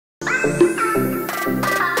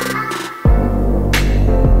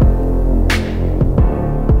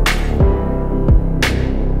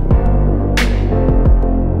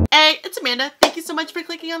you so much for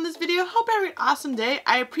clicking on this video. Hope you have an awesome day.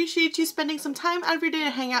 I appreciate you spending some time out of your day to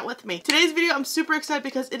hang out with me. Today's video, I'm super excited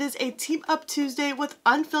because it is a Team Up Tuesday with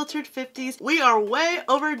Unfiltered 50s. We are way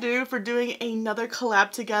overdue for doing another collab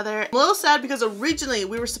together. I'm a little sad because originally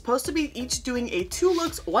we were supposed to be each doing a 2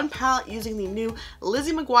 looks, 1 palette using the new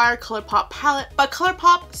Lizzie McGuire ColourPop palette, but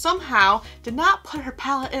ColourPop somehow did not put her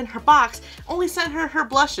palette in her box, only sent her her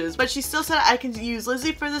blushes, but she still said I can use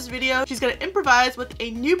Lizzie for this video. She's gonna improvise with a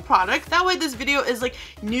new product. That way this video is like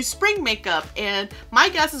new spring makeup, and my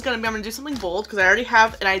guess is gonna be I'm gonna do something bold because I already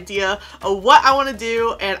have an idea of what I want to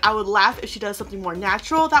do, and I would laugh if she does something more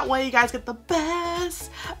natural. That way you guys get the best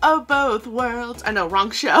of both worlds. I know,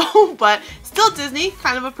 wrong show, but still Disney,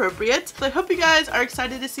 kind of appropriate. So I hope you guys are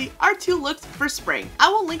excited to see our 2 looks for spring. I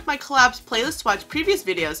will link my collabs playlist to watch previous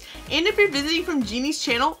videos, and if you're visiting from Jeannie's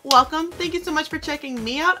channel, welcome. Thank you so much for checking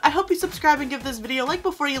me out. I hope you subscribe and give this video a like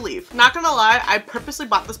before you leave. Not gonna lie, I purposely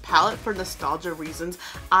bought this palette for nostalgia reasons.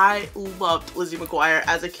 I loved Lizzie McGuire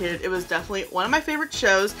as a kid. It was definitely one of my favorite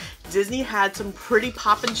shows. Disney had some pretty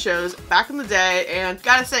poppin' shows back in the day, and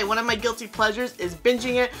gotta say, one of my guilty pleasures is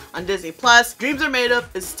binging it on Disney Plus. Dreams Are Made Up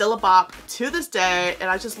is still a bop to this day, and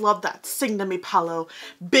I just love that Sing to Me Paolo.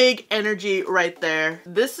 Big energy right there.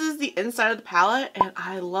 This is the inside of the palette, and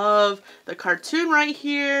I love the cartoon right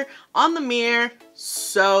here on the mirror.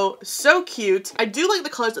 So cute. I do like the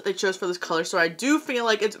colors that they chose for this color, so I do feel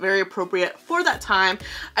like it's very appropriate for that time.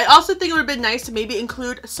 I also think it would have been nice to maybe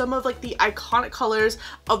include some of like the iconic colors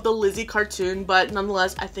of the Lizzie cartoon, but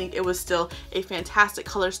nonetheless, I think it was still a fantastic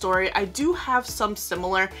color story. I do have some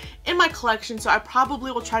similar in my collection, so I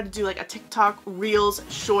probably will try to do like a TikTok, Reels,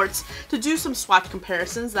 Shorts to do some swatch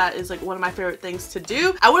comparisons. That is like one of my favorite things to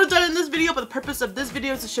do. I would have done it in this video, but the purpose of this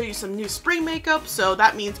video is to show you some new spring makeup, so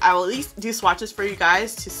that means I will at least do swatches for you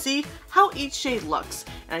guys to see how each shade looks,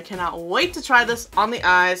 and I cannot wait to try this on the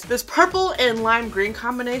eyes. This purple and lime green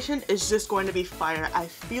combination is just going to be fire. I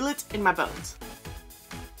feel it in my bones.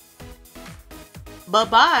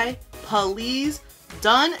 Bye-bye, please.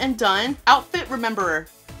 Done and done. Outfit rememberer.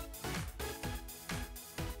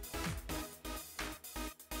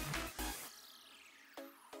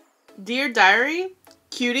 Dear Diary,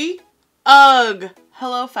 cutie, ugh,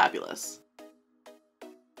 hello fabulous.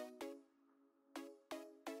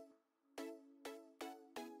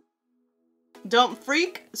 Don't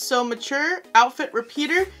freak, so mature, outfit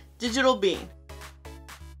repeater, digital bean.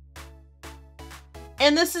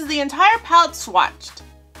 And this is the entire palette swatched.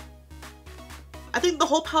 I think the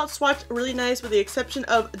whole palette swatched really nice with the exception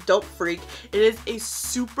of Don't Freak. It is a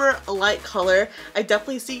super light color. I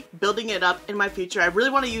definitely see building it up in my future. I really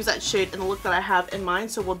want to use that shade in the look that I have in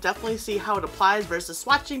mind, so we'll definitely see how it applies versus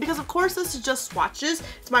swatching, because of course this is just swatches.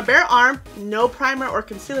 It's my bare arm, no primer or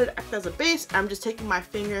concealer to act as a base. I'm just taking my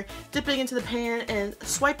finger, dipping into the pan and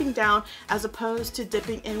swiping down as opposed to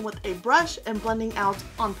dipping in with a brush and blending out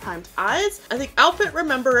on primed eyes. I think Outfit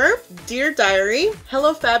Rememberer, Dear Diary,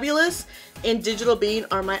 Hello Fabulous, and Digital Bean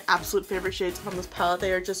are my absolute favorite shades from this palette.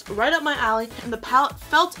 They are just right up my alley, and the palette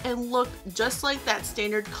felt and looked just like that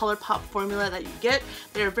standard ColourPop formula that you get.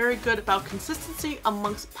 They are very good about consistency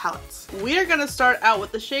amongst palettes. We are gonna start out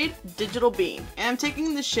with the shade Digital Bean, and I'm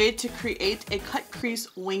taking the shade to create a cut crease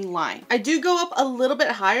wing line. I do go up a little bit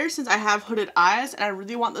higher since I have hooded eyes, and I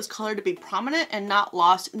really want this color to be prominent and not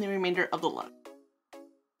lost in the remainder of the look.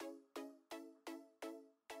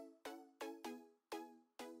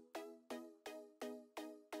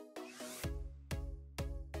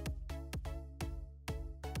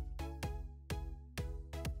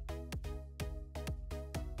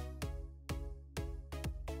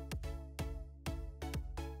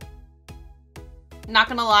 Not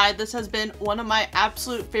gonna lie, this has been one of my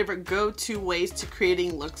absolute favorite go-to ways to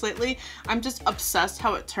creating looks lately. I'm just obsessed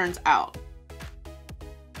how it turns out.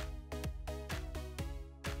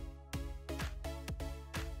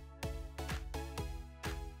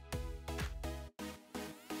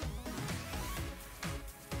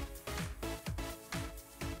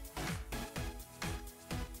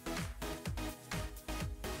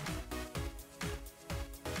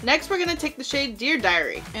 Next, we're gonna take the shade Dear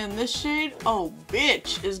Diary. And this shade, oh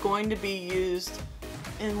bitch, is going to be used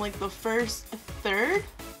in like the first third.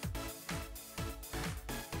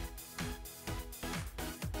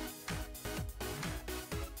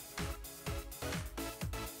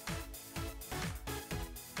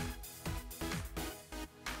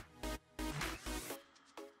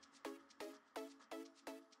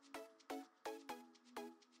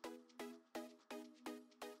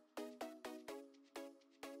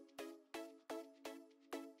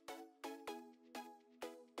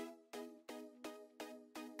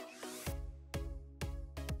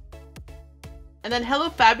 And then Hello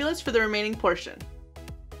Fabulous for the remaining portion.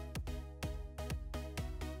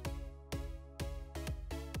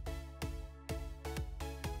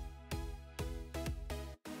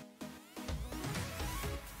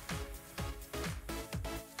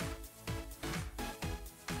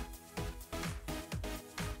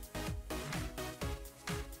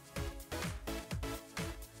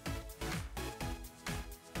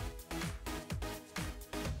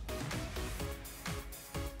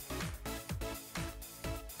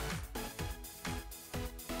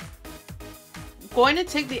 Going to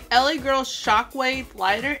take the LA Girl Shockwave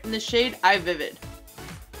Lighter in the shade I Vivid.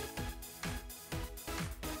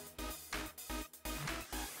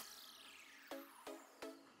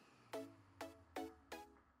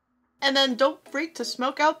 And then Don't Freak to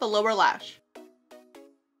smoke out the lower lash.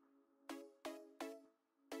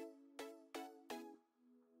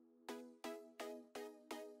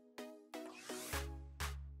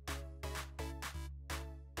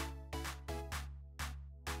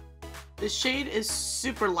 The shade is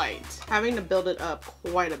super light, having to build it up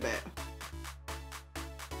quite a bit.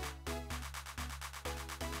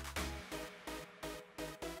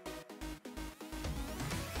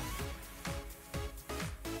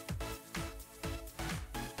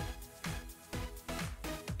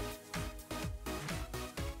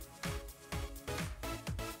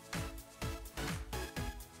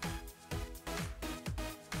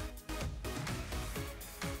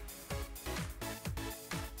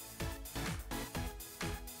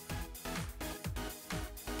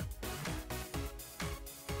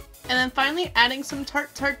 And then finally adding some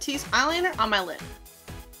Tarte Tease eyeliner on my lid.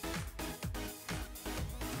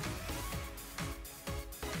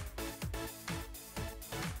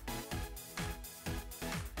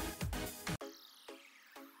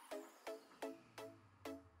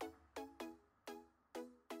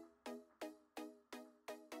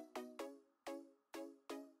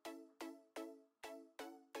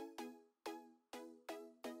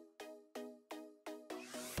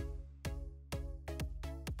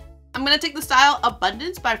 I'm going to take the style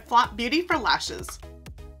Abundance by Flaunt Beauty for lashes.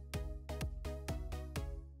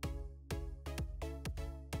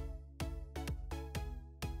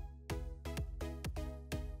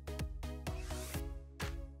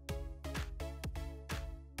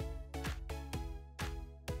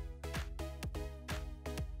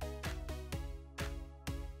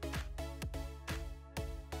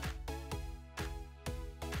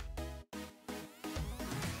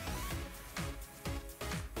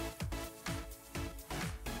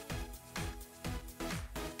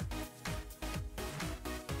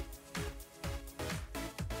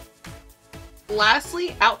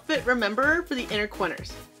 Lastly, Outfit Rememberer for the inner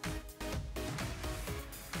corners.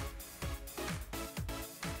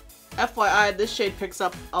 FYI, this shade picks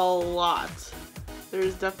up a lot.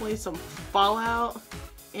 There's definitely some fallout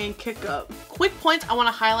and kick up. Quick points I want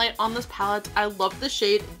to highlight on this palette. I love the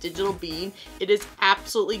shade Digital Bean. It is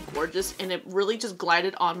absolutely gorgeous and it really just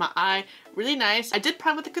glided on my eye. Really nice. I did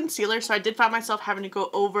prime with a concealer, so I did find myself having to go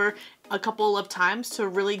over a couple of times to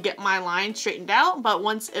really get my line straightened out, but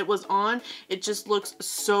once it was on, it just looks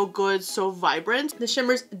so good, so vibrant. The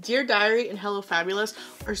shimmers Dear Diary and Hello Fabulous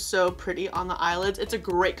are so pretty on the eyelids. It's a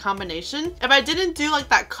great combination. If I didn't do like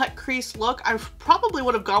that cut crease look, I probably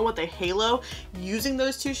would have gone with a halo using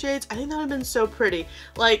those two shades. I think that would have been so pretty.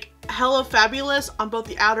 Like Hello Fabulous on both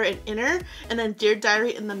the outer and inner, and then Dear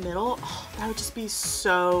Diary in the middle. Oh, that would just be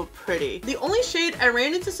so pretty. The only shade I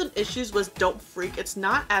ran into some issues was Don't Freak. It's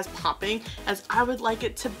not as popping as I would like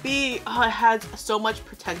it to be. Oh, it has so much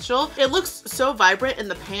potential. It looks so vibrant in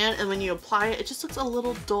the pan, and when you apply it, it just looks a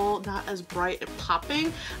little dull, not as bright and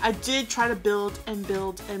popping. I did try to build and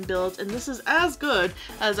build and build, and this is as good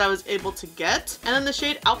as I was able to get. And then the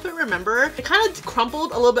shade Outfit Rememberer, it kind of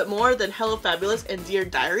crumpled a little bit more than Hello Fabulous and Dear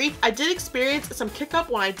Diary. I did experience some kick up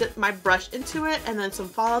when I dipped my brush into it, and then some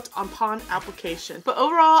fallouts upon application. But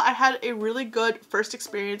overall, I had a really good first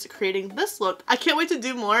experience creating this look. I can't wait to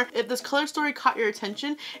do more. If this color story caught your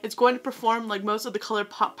attention, it's going to perform like most of the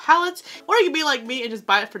ColourPop palettes, or you can be like me and just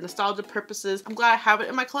buy it for nostalgia purposes. I'm glad I have it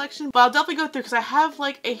in my collection, but I'll definitely go through because I have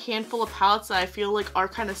like a handful of palettes that I feel like are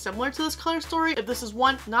kind of similar to this color story. If this is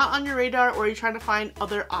one not on your radar, or you're trying to find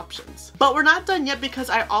other options. But we're not done yet because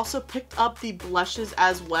I also picked up the blushes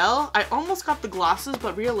as well. I almost got the glosses,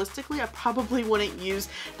 but realistically I probably wouldn't use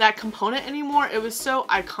that component anymore. It was so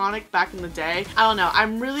iconic back back in the day. I don't know,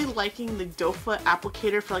 I'm really liking the doe foot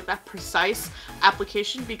applicator for like that precise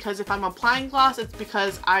application, because if I'm applying gloss, it's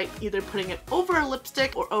because I either putting it over a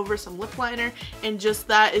lipstick or over some lip liner, and just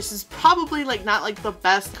that is just probably like not like the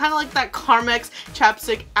best. Kind of like that Carmex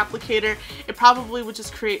chapstick applicator, it probably would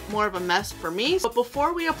just create more of a mess for me. But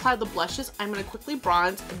before we apply the blushes, I'm going to quickly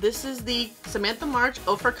bronze. This is the Samantha March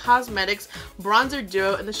Ofra Cosmetics Bronzer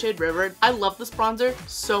Duo in the shade River. I love this bronzer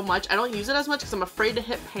so much. I don't use it as much because I'm afraid to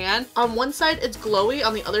hit pan. On one side it's glowy,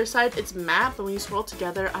 on the other side it's matte, but when you swirl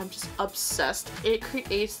together, I'm just obsessed. It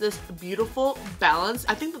creates this beautiful balance.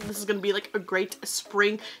 I think that this is going to be like a great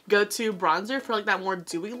spring go-to bronzer for like that more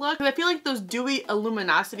dewy look. And I feel like those dewy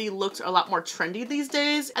luminosity looks are a lot more trendy these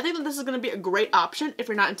days. I think that this is going to be a great option if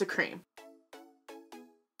you're not into cream.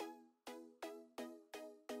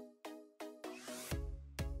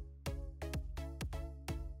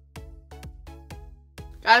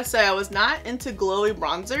 Gotta say, I was not into glowy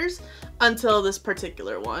bronzers until this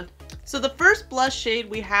particular one. So the first blush shade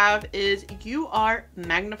we have is You Are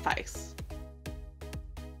Magnifice.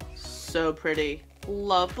 So pretty.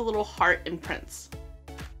 Love the little heart imprints.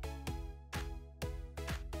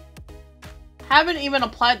 Haven't even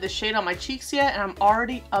applied the shade on my cheeks yet and I'm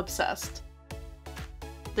already obsessed.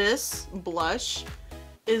 This blush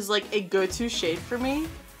is like a go-to shade for me.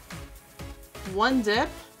 One dip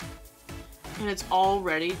and it's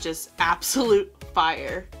already just absolute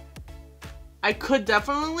fire. I could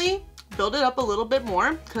definitely build it up a little bit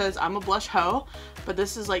more because I'm a blush hoe, but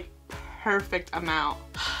this is like perfect amount.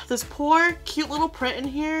 This poor cute little print in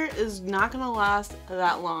here is not gonna last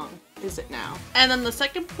that long, is it now? And then the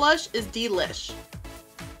second blush is Delish.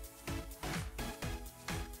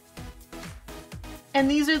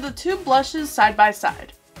 And these are the two blushes side by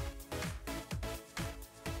side.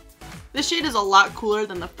 This shade is a lot cooler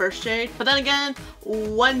than the first shade, but then again,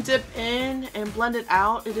 one dip in and blend it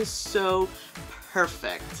out, it is so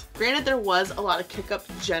perfect. Granted, there was a lot of kick-up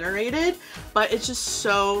generated, but it's just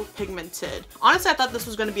so pigmented. Honestly, I thought this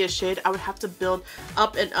was going to be a shade I would have to build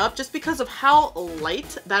up and up just because of how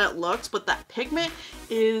light that it looks, but that pigment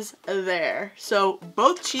is there. So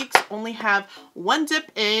both cheeks only have one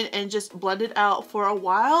dip in and just blend it out for a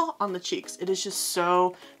while on the cheeks. It is just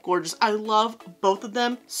so gorgeous. I love both of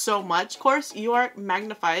them so much. Of course, You Are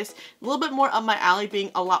Magnifice, a little bit more up my alley,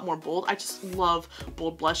 being a lot more bold. I just love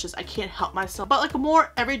bold blushes. I can't help myself. But like a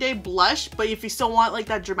more everyday blush, but if you still want like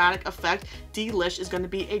that dramatic effect, Delish is going to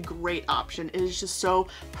be a great option. It is just so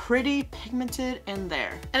pretty, pigmented, and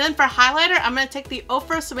there. And then for highlighter, I'm going to take the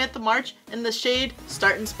Ofra Samantha March in the shade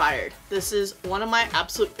Start Inspired. This is one of my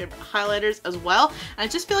absolute favorite highlighters as well, and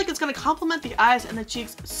I just feel like it's going to complement the eyes and the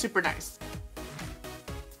cheeks super nice.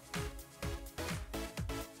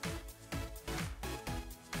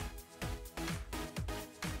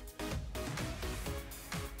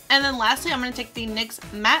 And then lastly, I'm going to take the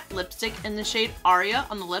NYX matte lipstick in the shade Aria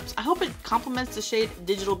on the lips. I hope it complements the shade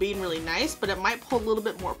Digital Bean really nice, but it might pull a little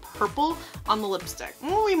bit more purple on the lipstick.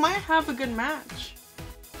 Oh, we might have a good match.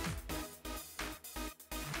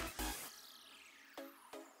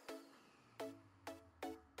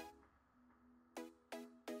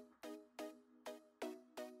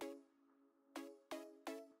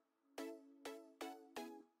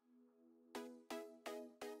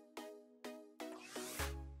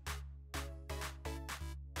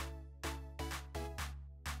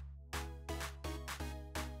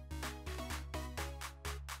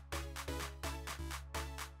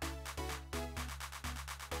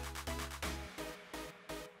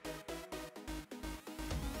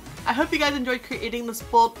 I hope you guys enjoyed creating this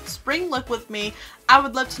bold spring look with me. I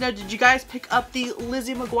would love to know, did you guys pick up the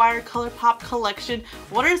Lizzie McGuire ColourPop collection?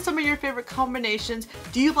 What are some of your favorite combinations?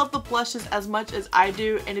 Do you love the blushes as much as I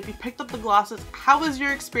do? And if you picked up the glosses, how was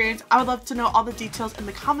your experience? I would love to know all the details in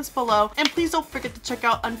the comments below. And please don't forget to check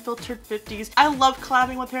out Unfiltered 50s. I love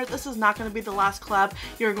collabing with her. This is not going to be the last collab.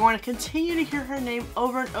 You're going to continue to hear her name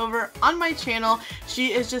over and over on my channel.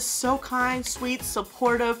 She is just so kind, sweet,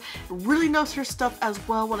 supportive, really knows her stuff as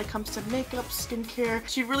well when it comes to makeup, skincare.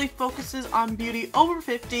 She really focuses on beauty over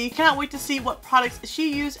 50. Cannot wait to see what products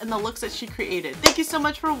she used and the looks that she created. Thank you so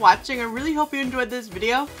much for watching. I really hope you enjoyed this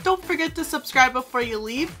video. Don't forget to subscribe before you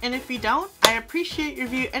leave, and if you don't, I appreciate your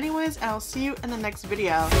view anyways, and I'll see you in the next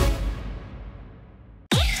video.